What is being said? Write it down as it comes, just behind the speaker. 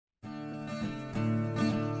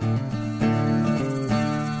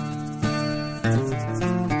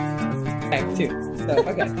mic too. So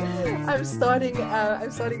okay. I'm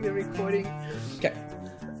starting the recording. Okay.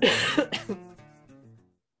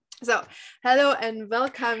 So, hello and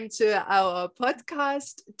welcome to our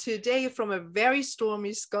podcast today from a very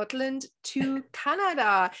stormy Scotland to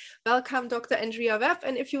Canada. Welcome, Dr. Andrea Webb.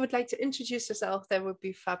 And if you would like to introduce yourself, that would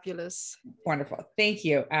be fabulous. Wonderful. Thank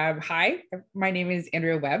you. Hi, my name is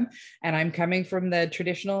Andrea Webb, and I'm coming from the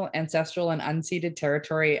traditional, ancestral, and unceded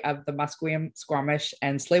territory of the Musqueam, Squamish,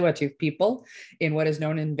 and Tsleil-Waututh people in what is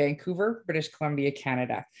known in Vancouver, British Columbia,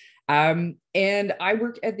 Canada. And I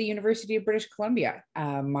work at the University of British Columbia.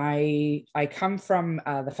 I come from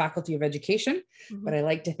the Faculty of Education, but I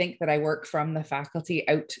like to think that I work from the faculty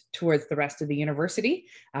out towards the rest of the university.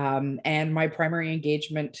 And my primary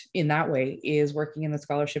engagement in that way is working in the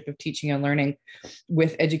Scholarship of Teaching and Learning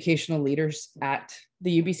with educational leaders at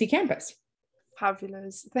the UBC campus.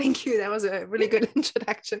 Fabulous. Thank you. That was a really good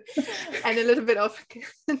introduction and a little bit of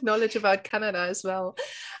knowledge about Canada as well.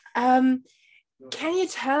 Can you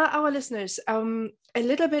tell our listeners a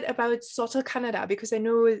little bit about SoTL Canada? Because I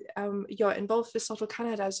know you're involved with SoTL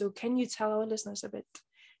Canada. So can you tell our listeners a bit?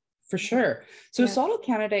 For sure. So SoTL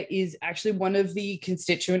Canada is actually one of the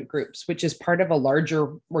constituent groups, which is part of a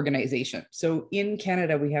larger organization. So in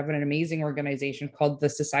Canada, we have an amazing organization called the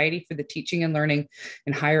Society for the Teaching and Learning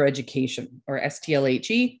in Higher Education, or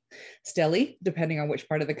STLHE, STELI, depending on which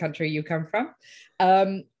part of the country you come from.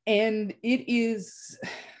 And it is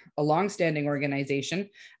a longstanding organization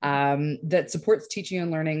that supports teaching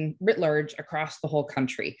and learning writ large across the whole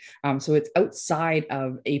country. So it's outside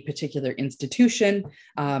of a particular institution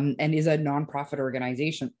and is a nonprofit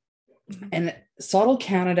organization. And SoTL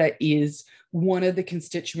Canada is one of the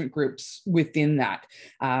constituent groups within that.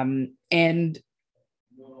 And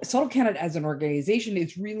SoTL Canada as an organization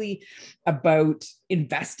is really about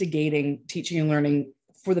investigating teaching and learning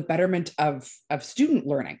for the betterment of student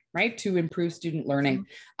learning, right? To improve student learning.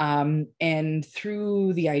 And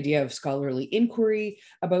through the idea of scholarly inquiry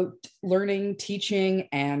about learning, teaching,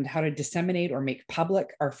 and how to disseminate or make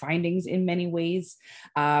public our findings in many ways.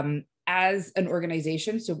 As an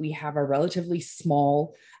organization, so we have a relatively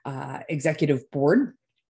small executive board.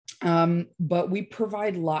 But we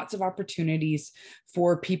provide lots of opportunities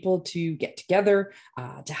for people to get together,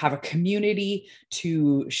 to have a community,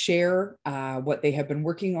 to share what they have been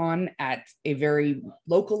working on at a very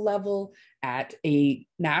local level, at a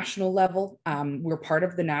national level. We're part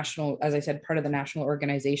of the national, as I said, part of the national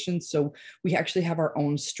organization. So we actually have our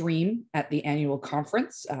own stream at the annual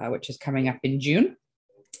conference, which is coming up in June.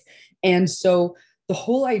 And so the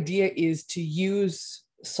whole idea is to use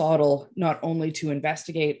SoTL not only to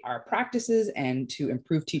investigate our practices and to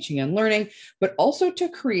improve teaching and learning, but also to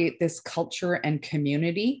create this culture and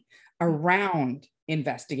community around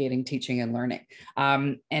investigating teaching and learning.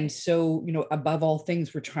 And so, above all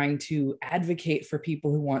things, we're trying to advocate for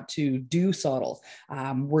people who want to do SoTL.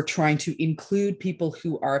 We're trying to include people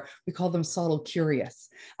who are, we call them SoTL curious,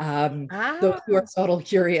 those who are SoTL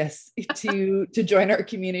curious to join our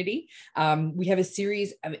community. We have a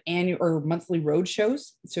series of annual or monthly road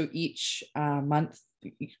shows. So each month,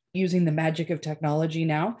 using the magic of technology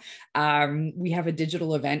now, we have a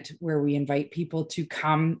digital event where we invite people to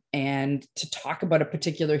come and to talk about a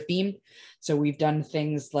particular theme. So we've done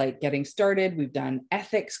things like getting started, we've done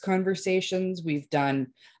ethics conversations, we've done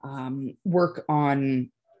work on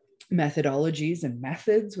methodologies and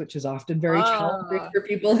methods, which is often very challenging for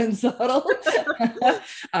people in SoTL.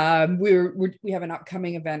 We have an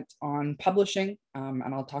upcoming event on publishing, and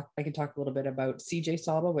I can talk a little bit about CJ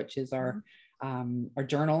SoTL, which is our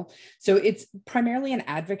journal. So it's primarily an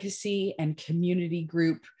advocacy and community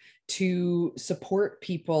group to support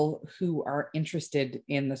people who are interested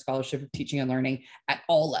in the scholarship of teaching and learning at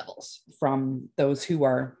all levels, from those who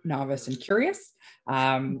are novice and curious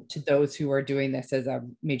to those who are doing this as a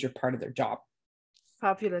major part of their job.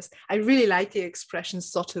 Fabulous. I really like the expression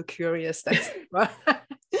SoTL curious. That's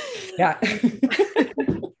yeah.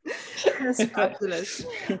 That's fabulous.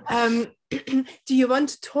 Do you want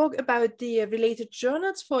to talk about the related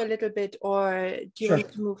journals for a little bit, or do you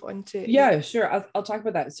want to move on to? Yeah, sure. I'll talk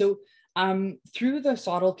about that. So through the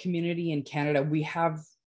SoTL community in Canada, we have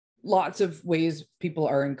lots of ways people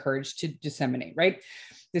are encouraged to disseminate, right?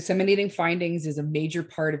 Disseminating findings is a major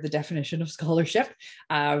part of the definition of scholarship,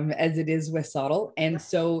 as it is with SoTL. And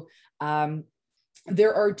so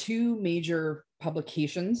there are two major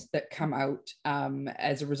publications that come out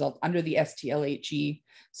as a result under the STLHE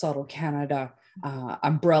SoTL Canada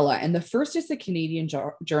umbrella. And the first is the Canadian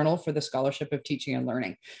Journal for the Scholarship of Teaching and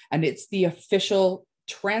Learning. And it's the official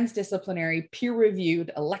transdisciplinary,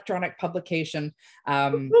 peer-reviewed electronic publication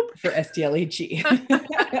for STLHE.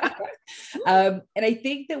 And I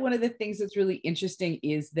think that one of the things that's really interesting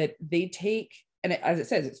is that they take, and as it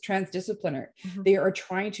says, it's transdisciplinary. Mm-hmm. They are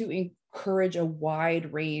trying to encourage a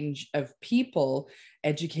wide range of people,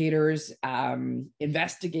 educators,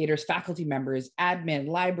 investigators, faculty members, admin,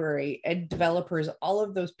 library, and developers, all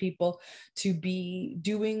of those people to be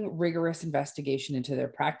doing rigorous investigation into their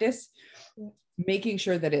practice, making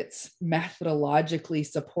sure that it's methodologically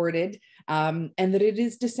supported, and that it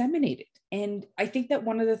is disseminated. And I think that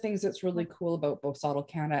one of the things that's really cool about both SoTL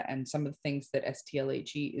Canada and some of the things that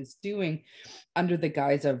STLHE is doing under the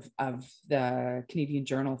guise of the Canadian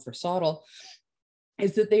Journal for SoTL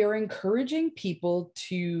is that they are encouraging people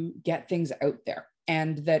to get things out there.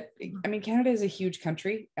 And that, I mean, Canada is a huge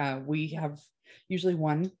country. We have usually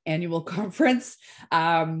one annual conference.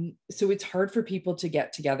 So it's hard for people to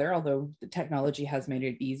get together, although the technology has made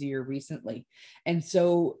it easier recently. And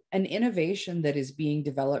so an innovation that is being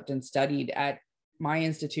developed and studied at my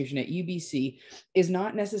institution at UBC is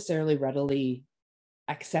not necessarily readily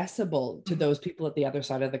accessible to those people at the other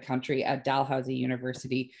side of the country at Dalhousie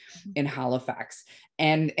University in Halifax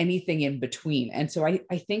and anything in between. And so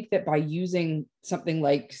I think that by using something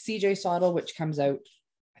like CJ SoTL, which comes out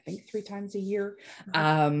I think 3 times a year,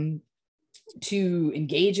 to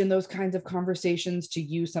engage in those kinds of conversations, to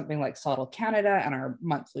use something like SoTL Canada and our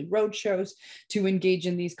monthly road shows to engage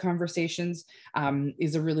in these conversations,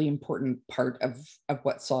 is a really important part of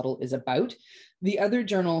what SoTL is about. The other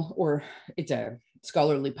journal, or it's a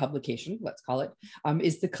scholarly publication, let's call it,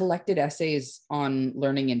 is the Collected Essays on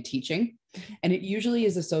Learning and Teaching. And it usually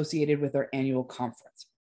is associated with our annual conference.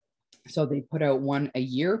 So they put out one a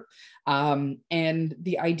year. And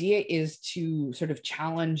the idea is to sort of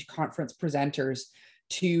challenge conference presenters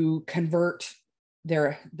to convert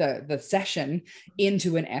the session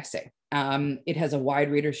into an essay. It has a wide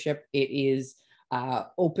readership. It is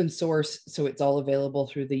open source, so it's all available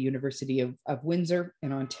through the University of Windsor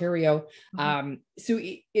in Ontario. So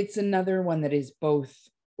it's another one that is both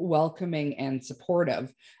welcoming and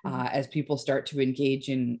supportive as people start to engage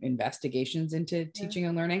in investigations into teaching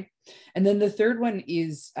and learning. And then the third one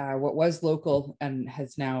is what was local and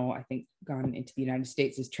has now, I think, gone into the United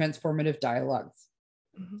States, is Transformative Dialogues.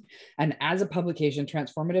 And as a publication,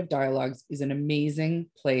 Transformative Dialogues is an amazing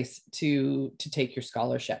place to take your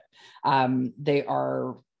scholarship. They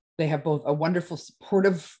have both a wonderful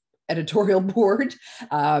supportive editorial board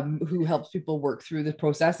who helps people work through the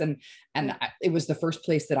process. And it was the first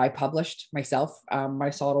place that I published myself, my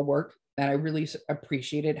SoTL work. And I really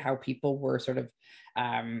appreciated how people were sort of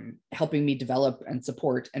helping me develop and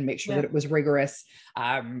support and make sure that it was rigorous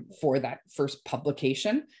for that first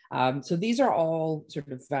publication. So these are all sort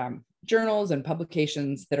of journals and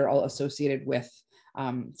publications that are all associated with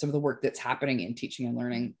some of the work that's happening in teaching and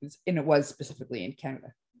learning, and it was specifically in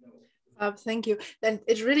Canada. Thank you. And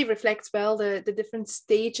it really reflects well the different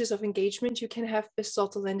stages of engagement you can have with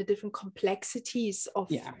SoTL and the different complexities of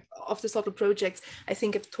the SoTL projects. I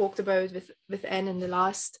think I've talked about with Anne in the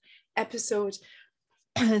last episode.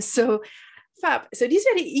 So fab. So these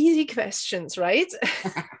are the easy questions, right?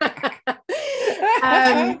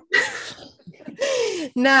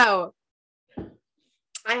 Now,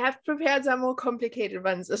 I have prepared some more complicated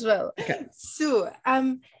ones as well. Okay. So,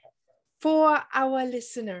 for our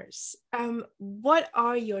listeners, what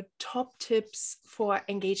are your top tips for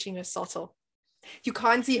engaging with SoTL? You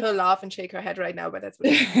can't see her laugh and shake her head right now, but that's what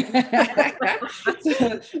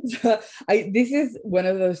this is one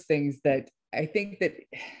of those things that I think that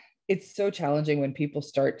it's so challenging when people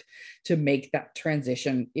start to make that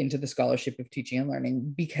transition into the scholarship of teaching and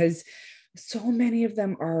learning, because so many of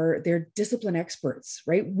them they're discipline experts,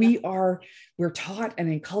 right? We're taught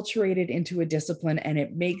and enculturated into a discipline, and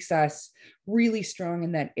it makes us really strong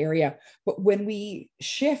in that area. But when we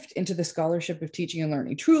shift into the scholarship of teaching and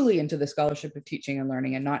learning, truly into the scholarship of teaching and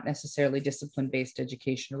learning, and not necessarily discipline-based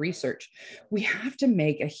education research, we have to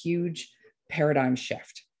make a huge paradigm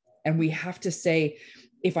shift. And we have to say,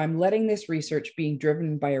 if I'm letting this research being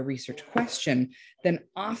driven by a research question, then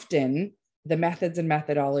often the methods and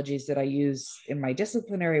methodologies that I use in my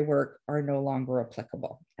disciplinary work are no longer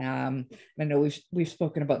applicable. I know we've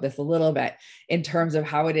spoken about this a little bit in terms of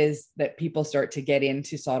how it is that people start to get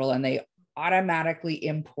into SoTL and they automatically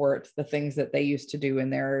import the things that they used to do in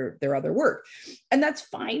their other work. And that's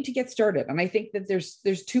fine to get started. And I think that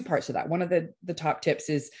there's 2 parts of that. One of the top tips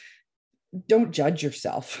is don't judge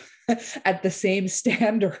yourself. at the same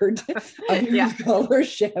standard of your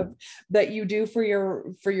scholarship that you do for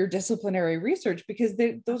your disciplinary research, because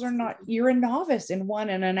those are not, you're a novice in one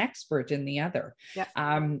and an expert in the other.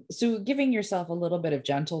 So giving yourself a little bit of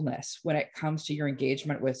gentleness when it comes to your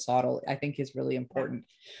engagement with SoTL, I think, is really important.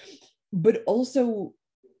 But also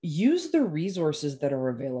use the resources that are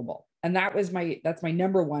available. And that's my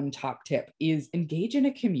number one top tip, is engage in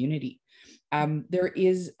a community. There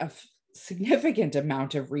is a significant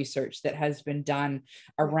amount of research that has been done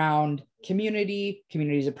around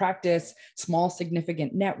communities of practice, small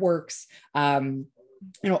significant networks,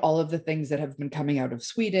 all of the things that have been coming out of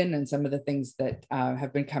Sweden, and some of the things that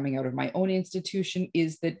have been coming out of my own institution,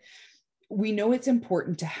 is that we know it's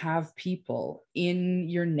important to have people in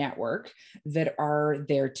your network that are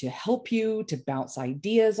there to help you, to bounce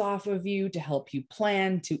ideas off of you, to help you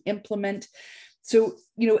plan, to implement. So,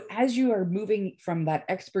 as you are moving from that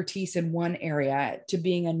expertise in one area to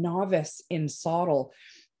being a novice in SoTL,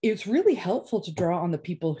 it's really helpful to draw on the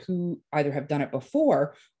people who either have done it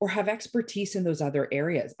before or have expertise in those other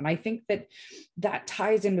areas. And I think that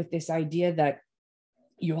ties in with this idea that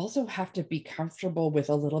you also have to be comfortable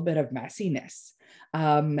with a little bit of messiness,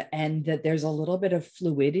 and that there's a little bit of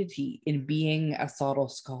fluidity in being a SoTL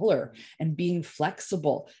scholar and being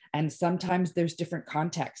flexible. And sometimes there's different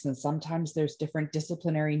contexts, and sometimes there's different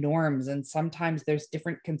disciplinary norms, and sometimes there's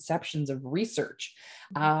different conceptions of research.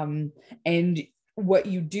 And what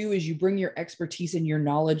you do is you bring your expertise and your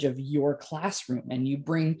knowledge of your classroom, and you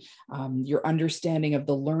bring your understanding of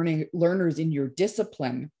the learners in your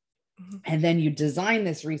discipline. And then you design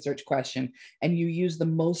this research question, and you use the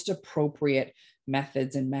most appropriate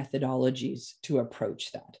methods and methodologies to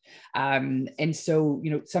approach that. And so,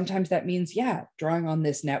 sometimes that means, drawing on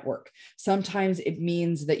this network. Sometimes it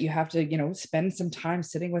means that you have to, spend some time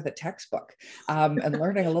sitting with a textbook and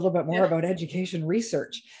learning a little bit more about education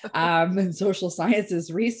research and social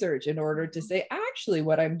sciences research, in order to say, actually,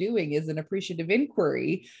 what I'm doing is an appreciative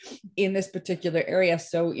inquiry in this particular area.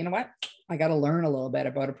 So, you know what? I got to learn a little bit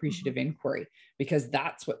about appreciative inquiry, because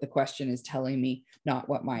that's what the question is telling me, not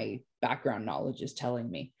what my background knowledge is telling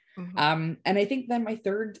me. And I think then my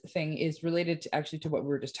third thing is related to what we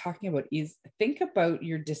were just talking about, is think about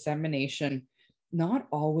your dissemination not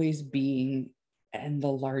always being in the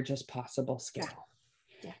largest possible scale.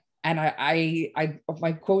 And my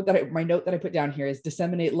note that I put down here is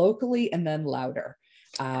disseminate locally and then louder.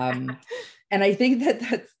 And I think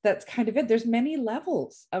that's kind of it. There's many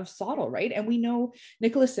levels of SoTL, right? And we know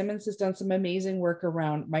Nicholas Simmons has done some amazing work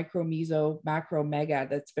around micro, meso, macro, mega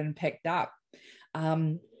that's been picked up.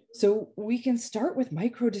 So we can start with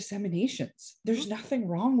micro disseminations. There's nothing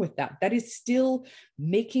wrong with that. That is still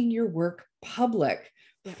making your work public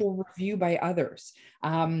for review by others.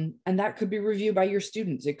 And that could be reviewed by your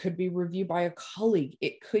students. It could be reviewed by a colleague.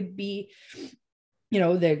 It could be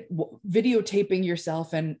the videotaping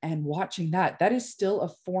yourself and watching that is still a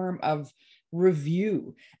form of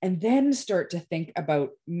review. And then start to think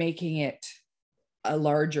about making it a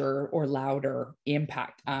larger or louder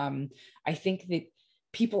impact. I think that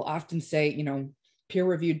people often say,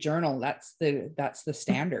 peer-reviewed journal, that's the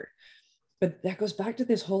standard. But that goes back to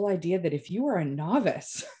this whole idea that if you are a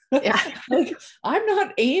novice, like, I'm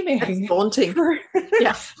not aiming for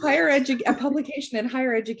a publication in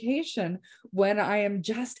higher education when I am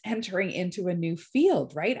just entering into a new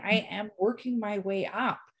field, right? I am working my way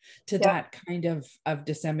up to that kind of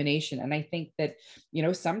dissemination. And I think that,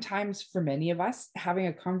 sometimes for many of us, having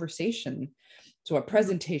a conversation, so a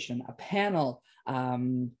presentation, a panel,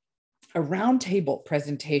 a roundtable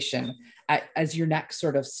presentation as your next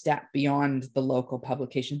sort of step beyond the local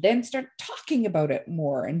publication, then start talking about it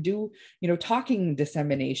more and do, talking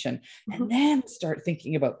dissemination, and then start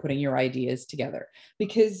thinking about putting your ideas together.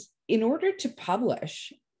 Because in order to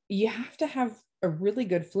publish, you have to have a really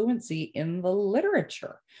good fluency in the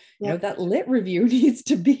literature. That lit review needs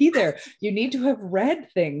to be there. You need to have read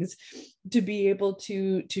things to be able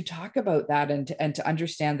to talk about that, and to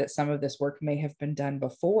understand that some of this work may have been done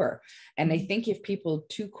before. And I think if people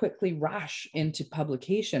too quickly rush into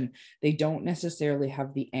publication, they don't necessarily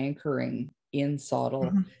have the anchoring in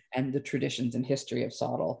SoTL and the traditions and history of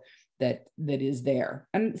SoTL that is there.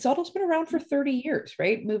 And SoTL's been around for 30 years,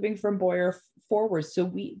 right? Moving from Boyer forward.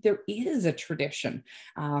 So there is a tradition.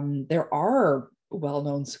 There are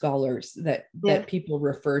well-known scholars that people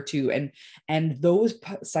refer to, and those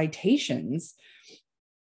citations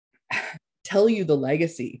tell you the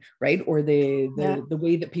legacy, right? Or the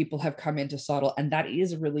way that people have come into SoTL. And that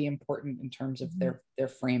is really important in terms of their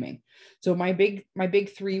framing. So my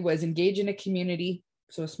big three was engage in a community.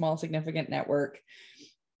 So a small, significant network.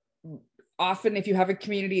 often if you have a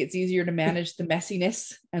community, it's easier to manage the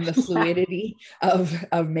messiness and the fluidity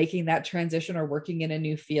of making that transition or working in a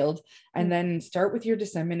new field. And then start with your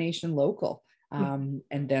dissemination local, and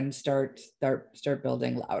then start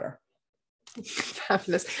building louder.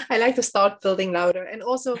 Fabulous. I like to start building louder, and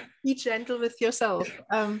also be gentle with yourself.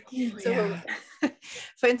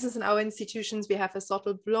 For instance, in our institutions, we have a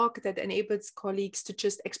SoTL blog that enables colleagues to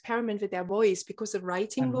just experiment with their voice, because a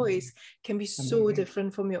writing voice can be so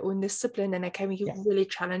different from your own discipline, and it can be really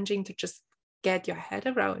challenging to just get your head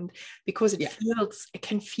around, because it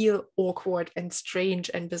can feel awkward and strange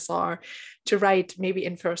and bizarre to write maybe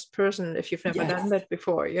in first person if you've never done that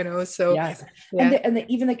before, so and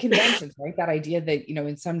even the conventions, right? That idea that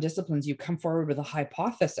in some disciplines you come forward with a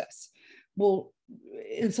hypothesis. Well,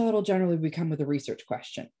 in SoTL generally we come with a research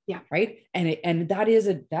question, right? And that is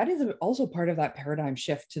also part of that paradigm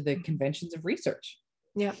shift to the conventions of research.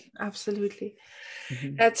 Yeah, absolutely.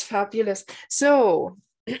 That's fabulous. So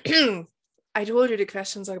I told you the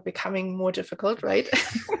questions are becoming more difficult, right?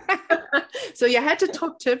 So you had the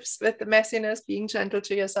top tips with the messiness, being gentle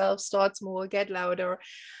to yourself, start small, get louder.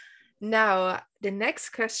 Now, the next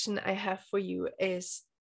question I have for you is,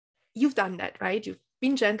 you've done that, right? You've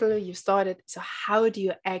been gentle, you started. So how do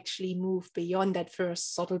you actually move beyond that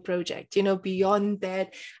first SoTL project? Beyond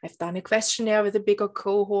that, I've done a questionnaire with a bigger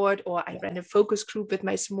cohort, or I ran a focus group with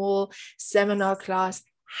my small seminar class.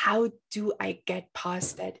 How do I get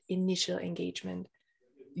past that initial engagement?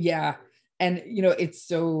 Yeah. And, it's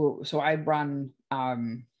so I run,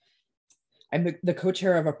 I'm the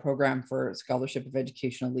co-chair of a program for Scholarship of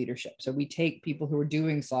Educational Leadership. So we take people who are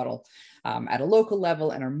doing SoTL at a local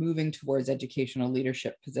level and are moving towards educational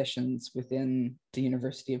leadership positions within the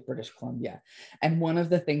University of British Columbia. And one of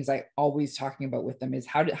the things I always talking about with them is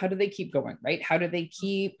how do they keep going, right? How do they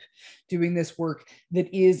keep doing this work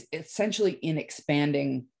that is essentially in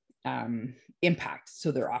expanding impact?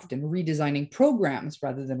 So they're often redesigning programs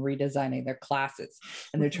rather than redesigning their classes,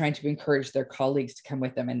 and they're trying to encourage their colleagues to come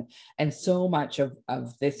with them. And so much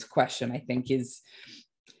of this question, I think, is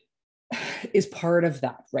part of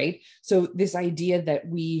that, right? So this idea that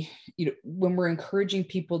we, when we're encouraging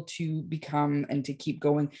people to become and to keep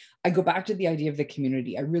going, I go back to the idea of the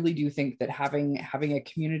community. I really do think that having a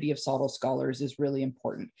community of SoTL scholars is really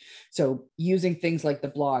important. So using things like the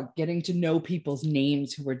blog, getting to know people's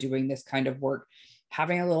names who are doing this kind of work,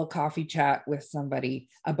 having a little coffee chat with somebody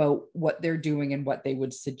about what they're doing and what they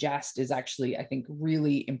would suggest is actually, I think,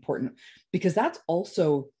 really important, because that's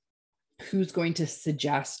also who's going to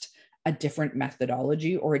suggest a different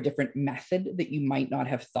methodology or a different method that you might not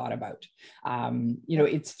have thought about.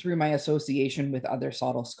 It's through my association with other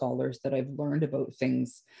SoTL scholars that I've learned about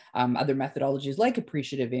things, other methodologies like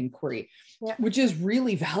appreciative inquiry, which is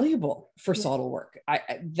really valuable for SoTL work.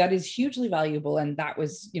 That is hugely valuable. And that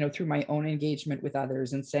was, through my own engagement with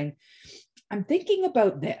others and saying, I'm thinking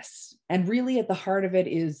about this. And really at the heart of it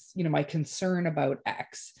is, my concern about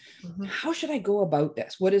X. How should I go about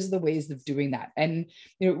this? What is the ways of doing that? And,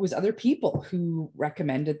 it was other people who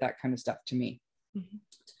recommended that kind of stuff to me.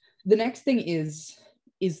 The next thing is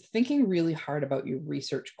thinking really hard about your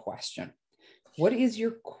research question. What is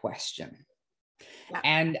your question?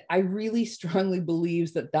 And I really strongly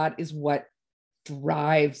believe that is what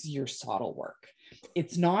drives your SoTL work.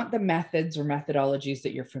 It's not the methods or methodologies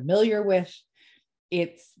that you're familiar with.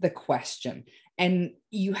 It's the question. And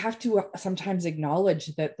you have to sometimes acknowledge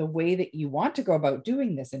that the way that you want to go about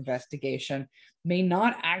doing this investigation may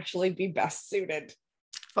not actually be best suited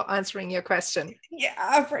for answering your question.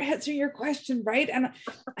 Yeah, for answering your question, right? And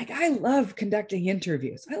I love conducting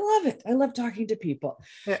interviews. I love it. I love talking to people.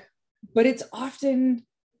 But it's often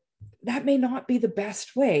that may not be the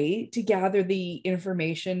best way to gather the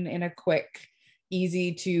information in a quick,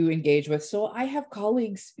 easy to engage with. So I have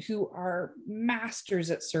colleagues who are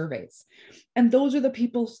masters at surveys, and those are the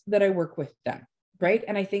people that I work with then, right?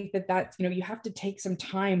 And I think that's, you have to take some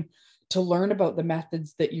time to learn about the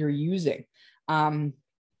methods that you're using.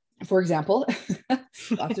 For example,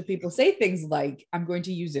 lots of people say things like, I'm going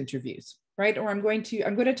to use interviews, right? Or I'm going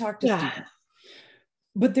to talk to students.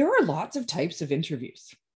 But there are lots of types of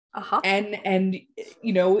interviews. And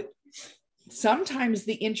sometimes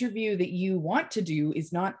the interview that you want to do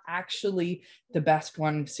is not actually the best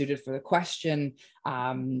one suited for the question,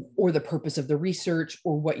 or the purpose of the research,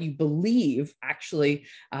 or what you believe actually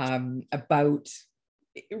about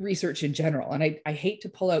research in general. And I hate to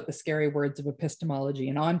pull out the scary words of epistemology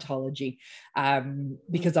and ontology,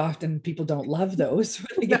 because often people don't love those.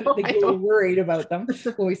 They get a little worried about them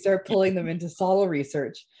when we start pulling them into SoTL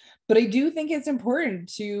research. But I do think it's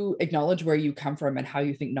important to acknowledge where you come from and how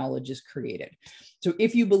you think knowledge is created. So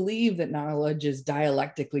if you believe that knowledge is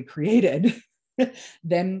dialectically created,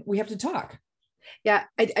 then we have to talk. Yeah,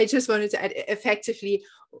 I just wanted to add, effectively,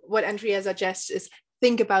 what Andrea suggests is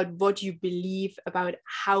think about what you believe about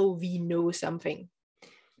how we know something.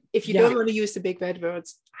 If you don't want to use the big bad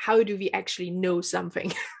words, how do we actually know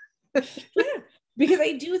something? Because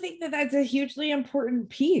I do think that that's a hugely important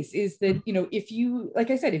piece, is that, you know, if you,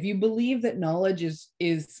 like I said, if you believe that knowledge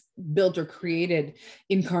is built or created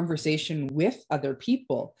in conversation with other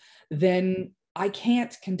people, then I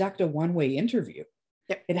can't conduct a one-way interview.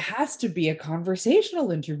 It has to be a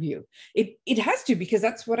conversational interview. It has to, because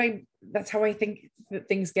that's how I think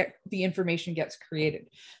that the information gets created.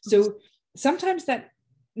 So sometimes that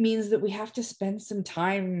means that we have to spend some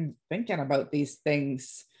time thinking about these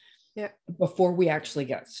things before we actually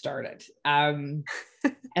get started.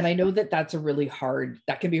 And I know that that can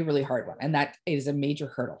be a really hard one. And that is a major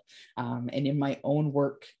hurdle. And in my own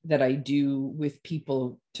work that I do with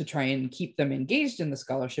people to try and keep them engaged in the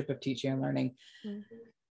scholarship of teaching and learning,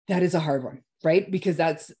 that is a hard one, right? Because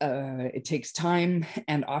it takes time,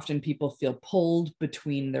 and often people feel pulled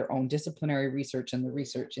between their own disciplinary research and the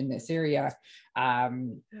research in this area.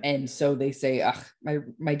 And so they say,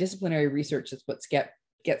 my disciplinary research is what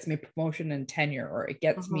gets me promotion and tenure, or it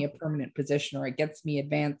gets me a permanent position, or it gets me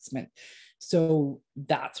advancement. So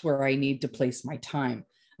that's where I need to place my time.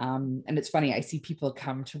 And it's funny, I see people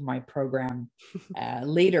come to my program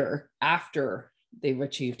later after they've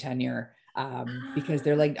achieved tenure, because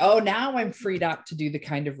they're like, oh, now I'm freed up to do the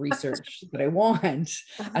kind of research that I want,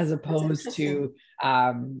 as opposed to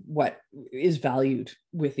what is valued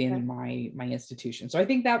within my institution. So I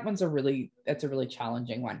think that's a really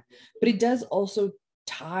challenging one. But it does also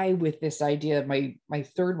tie with this idea. My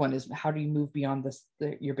third one is, how do you move beyond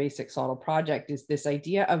your basic SoTL project, is this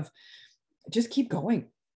idea of just keep going,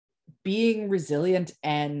 being resilient,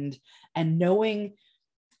 and knowing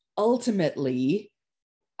ultimately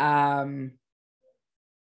that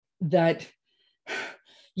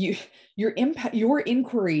your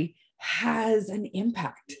inquiry has an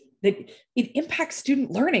impact, that it impacts student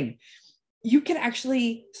learning. You can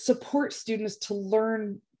actually support students to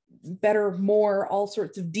learn better, more, all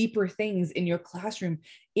sorts of deeper things in your classroom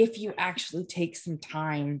if you actually take some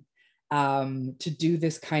time to do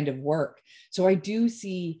this kind of work. So I do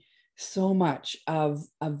see so much of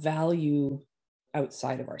a value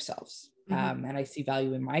outside of ourselves. And I see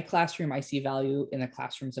value in my classroom. I see value in the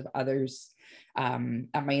classrooms of others at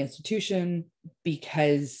my institution,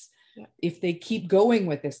 because if they keep going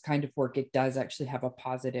with this kind of work, it does actually have a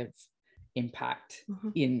positive impact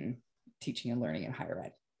in teaching and learning in higher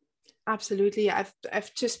ed. Absolutely. I've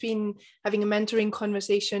just been having a mentoring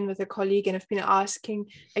conversation with a colleague, and I've been asking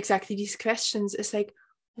exactly these questions. It's like,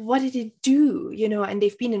 what did it do? You know, and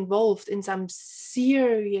they've been involved in some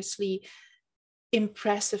seriously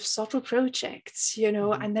impressive SoTL projects, you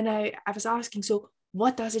know, and then I was asking, so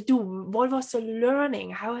what does it do? What was the learning?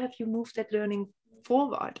 How have you moved that learning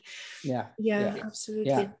forward? Yeah, absolutely.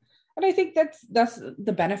 Yeah. And I think that's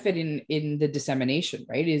the benefit in the dissemination,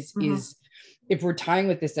 right? Is if we're tying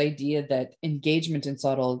with this idea that engagement in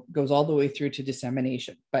SoTL goes all the way through to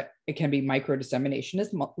dissemination, but it can be micro dissemination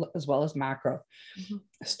as well as macro.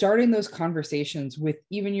 Starting those conversations with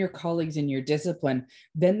even your colleagues in your discipline,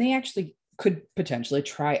 then they actually could potentially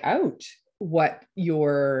try out what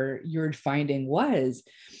your finding was.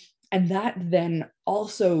 And that then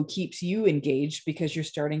also keeps you engaged, because you're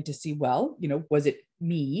starting to see, well, you know, was it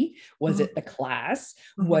me? Was it the class?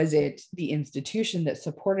 Was it the institution that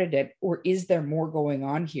supported it? Or is there more going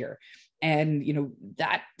on here? And, you know,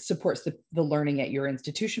 that supports the learning at your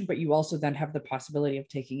institution, but you also then have the possibility of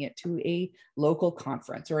taking it to a local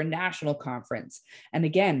conference or a national conference. And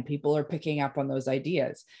again, people are picking up on those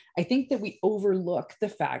ideas. I think that we overlook the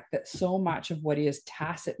fact that so much of what is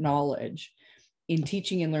tacit knowledge in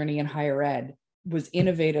teaching and learning in higher ed was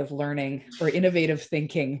innovative learning or innovative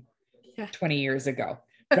thinking 20 years ago.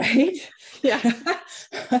 Right?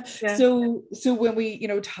 So when we, you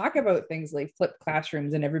know, talk about things like flipped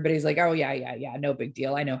classrooms, and everybody's like, oh yeah, no big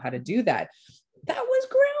deal, I know how to do that. That was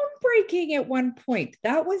groundbreaking at one point.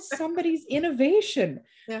 That was somebody's innovation.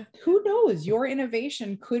 Who knows? Your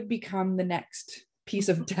innovation could become the next piece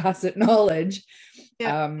of tacit knowledge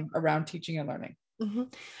around teaching and learning.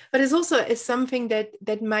 But it's also something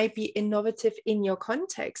that might be innovative in your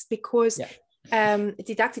context, because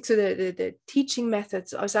Didactic, so the teaching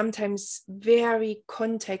methods are sometimes very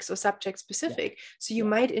context or subject specific. So you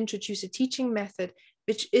might introduce a teaching method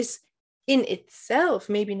which is in itself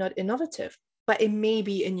maybe not innovative, but it may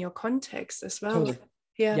be in your context as well. Totally.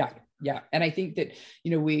 Yeah. And I think that,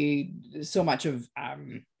 we so much of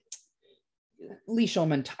Lee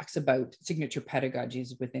Shulman talks about signature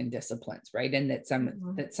pedagogies within disciplines, right? And that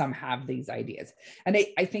some have these ideas, and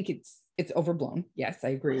I think it's overblown. Yes, I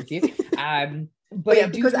agree with you. But yeah,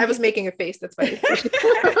 because I was making a face. That's why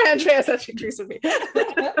Andrea actually agrees with me.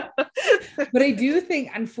 But I do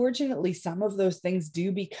think, unfortunately, some of those things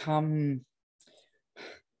do become,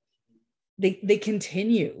 they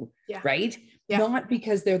continue, right? Yeah. Not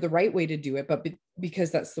because they're the right way to do it, but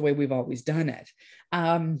because that's the way we've always done it.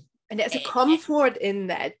 And there's a comfort in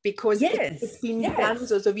that, because it's been done,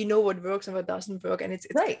 so we know what works and what doesn't work, and it's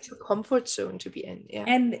right. A comfort zone to be in. Yeah.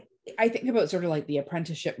 And I think about sort of like the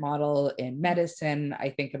apprenticeship model in medicine.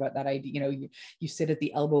 I think about that idea, you sit at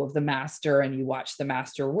the elbow of the master and you watch the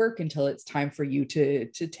master work until it's time for you to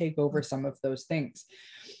take over some of those things.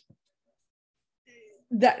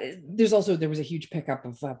 There was a huge pickup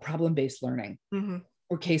of problem-based learning. Mm-hmm.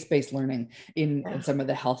 Or case-based learning in some of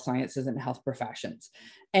the health sciences and health professions.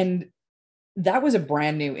 And that was a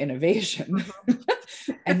brand new innovation.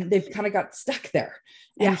 And they've kind of got stuck there.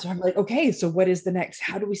 And so I'm like, okay, so what is the next?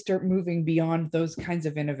 How do we start moving beyond those kinds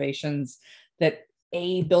of innovations that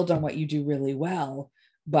build on what you do really well,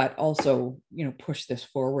 but also, push this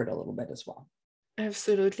forward a little bit as well?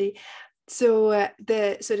 Absolutely. So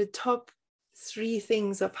the top 3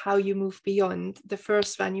 things of how you move beyond. The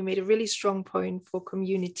first one, you made a really strong point for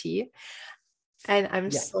community. And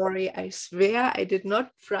I'm sorry, I swear I did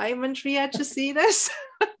not prime Andrea to see this.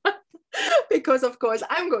 Because of course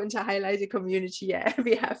I'm going to highlight the community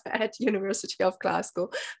we have at University of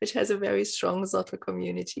Glasgow, which has a very strong SoTL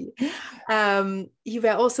community. You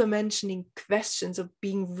were also mentioning questions, of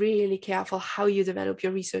being really careful how you develop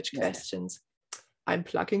your research questions. I'm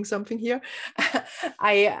plugging something here.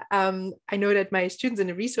 I know that my students in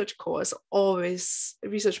the research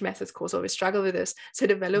methods course always struggle with this. So I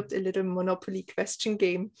developed a little Monopoly question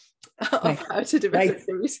game of how to develop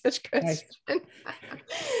the research question.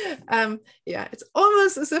 It's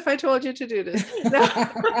almost as if I told you to do this.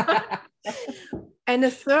 And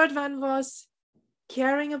the third one was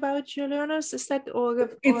caring about your learners. Is that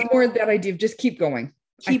it's more that idea of just keep going.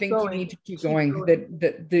 I think you need to keep going.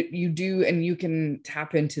 That you do, and you can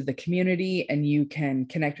tap into the community and you can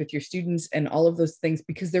connect with your students and all of those things,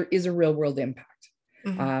 because there is a real world impact.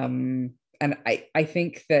 Mm-hmm. And I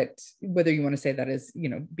think that whether you want to say that is,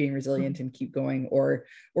 being resilient and keep going, or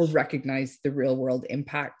recognize the real world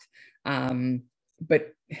impact,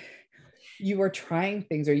 but you are trying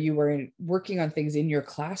things, or you are working on things in your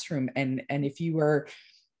classroom, and if you are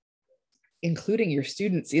including your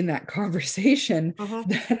students in that conversation,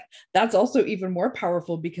 that's also even more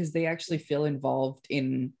powerful, because they actually feel involved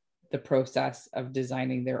in the process of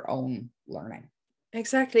designing their own learning.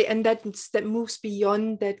 Exactly. And that moves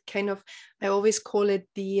beyond that kind of, I always call it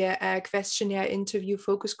the questionnaire, interview,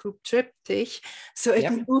 focus group triptych. So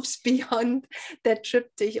it moves beyond that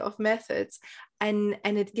triptych of methods. And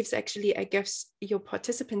it gives actually, I guess, your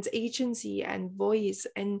participants agency and voice,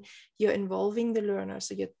 and you're involving the learner.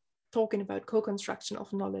 So you're talking about co-construction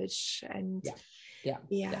of knowledge, and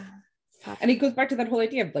and it goes back to that whole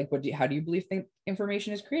idea of like, how do you believe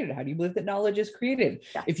information is created? How do you believe that knowledge is created?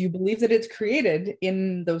 If you believe that it's created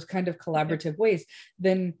in those kind of collaborative ways,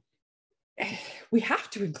 then we have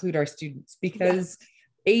to include our students, because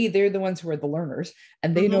they're the ones who are the learners,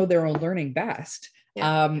 and they know their own learning best.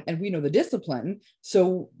 And we know the discipline,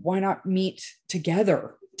 so why not meet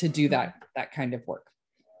together to do that kind of work?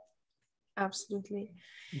 Absolutely.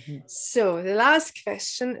 So the last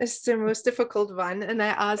question is the most difficult one, and I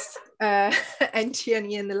asked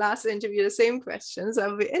Anthony in the last interview the same questions.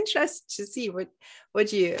 I'll be interested to see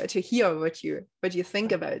what you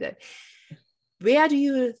think about it. Where do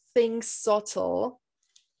you think SoTL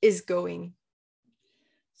is going?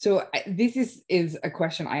 So this is a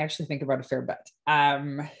question I actually think about a fair bit,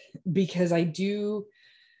 because I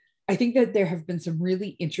think that there have been some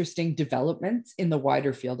really interesting developments in the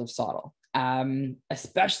wider field of SoTL.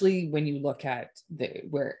 Especially when you look at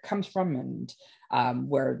where it comes from, and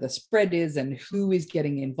where the spread is, and who is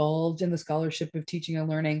getting involved in the scholarship of teaching and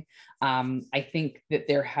learning. I think that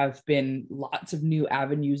there have been lots of new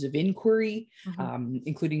avenues of inquiry,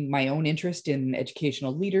 including my own interest in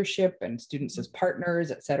educational leadership and students as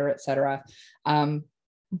partners, et cetera, et cetera.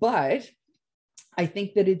 But I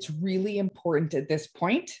think that it's really important at this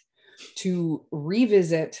point to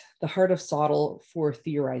revisit the heart of SoTL for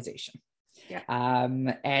theorization. Yeah.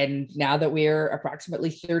 And now that we're approximately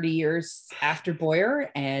 30 years after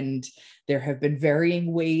Boyer, and there have been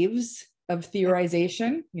varying waves of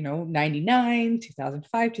theorization, 99,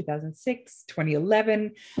 2005, 2006,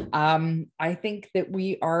 2011. I think that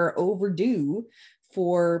we are overdue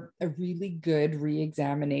for a really good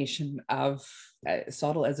re-examination of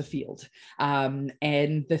SoTL as a field,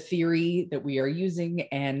 and the theory that we are using,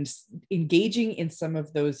 and engaging in some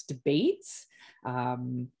of those debates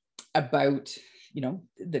about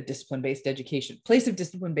the discipline-based education, place of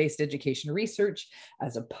discipline-based education research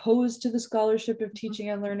as opposed to the scholarship of teaching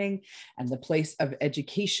and learning, and the place of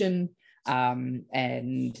education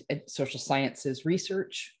and social sciences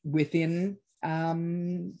research within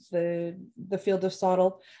the field of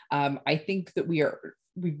SoTL. I think that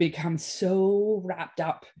we've become so wrapped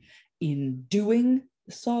up in doing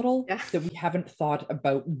SoTL that we haven't thought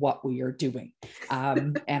about what we are doing,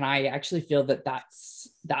 and I actually feel that that's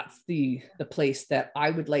the place that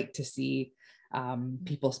I would like to see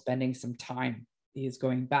people spending some time, is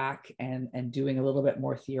going back and doing a little bit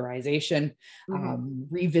more theorization,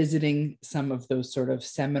 revisiting some of those sort of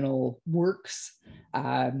seminal works.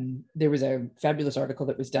 There was a fabulous article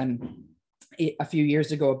that was done a few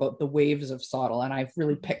years ago about the waves of SoTL, and I've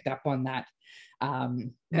really picked up on that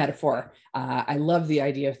metaphor. I love the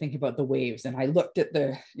idea of thinking about the waves, and I looked at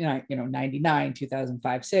the 99,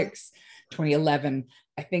 2005, 6, 2011.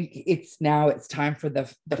 I think it's time for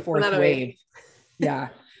the fourth wave. Yeah,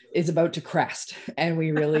 is about to crest, and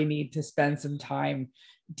we really need to spend some time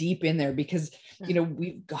deep in there, because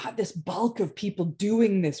we've got this bulk of people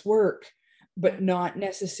doing this work, but not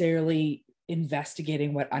necessarily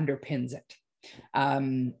investigating what underpins it.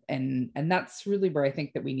 And that's really where I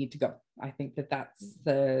think that we need to go. I think that that's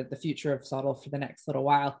the future of SoTL for the next little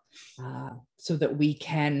while, so that we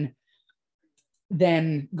can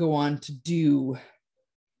then go on to do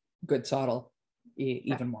good SoTL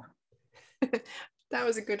even more. That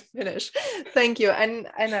was a good finish. Thank you. And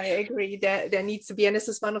I agree that there needs to be, and this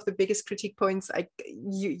is one of the biggest critique points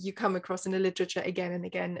you come across in the literature again and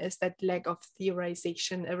again, is that lack of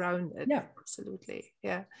theorization around it. Yeah, absolutely.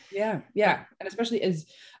 Yeah. And especially as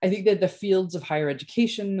I think that the fields of higher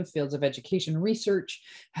education, the fields of education research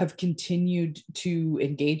have continued to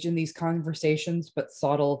engage in these conversations, but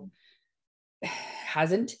SoTL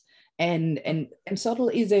hasn't. And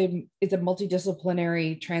SoTL is a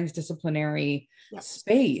multidisciplinary, transdisciplinary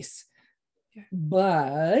space. Yeah.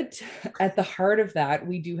 But at the heart of that,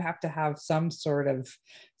 we do have to have some sort of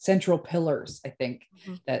central pillars, I think,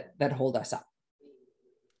 that hold us up.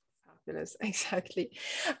 Fabulous, exactly.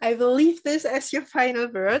 I will leave this as your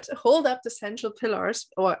final word. Hold up the central pillars,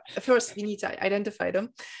 or first we need to identify them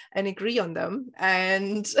and agree on them,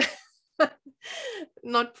 and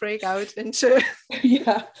not break out into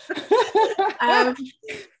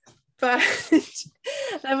but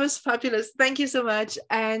that was fabulous. Thank you so much.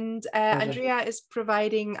 And Andrea is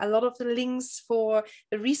providing a lot of the links for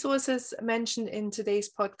the resources mentioned in today's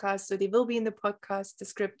podcast, so they will be in the podcast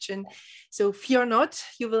description, so fear not,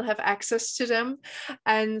 you will have access to them.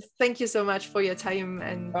 And thank you so much for your time.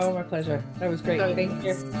 And my pleasure. That was great. Thank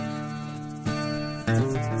you.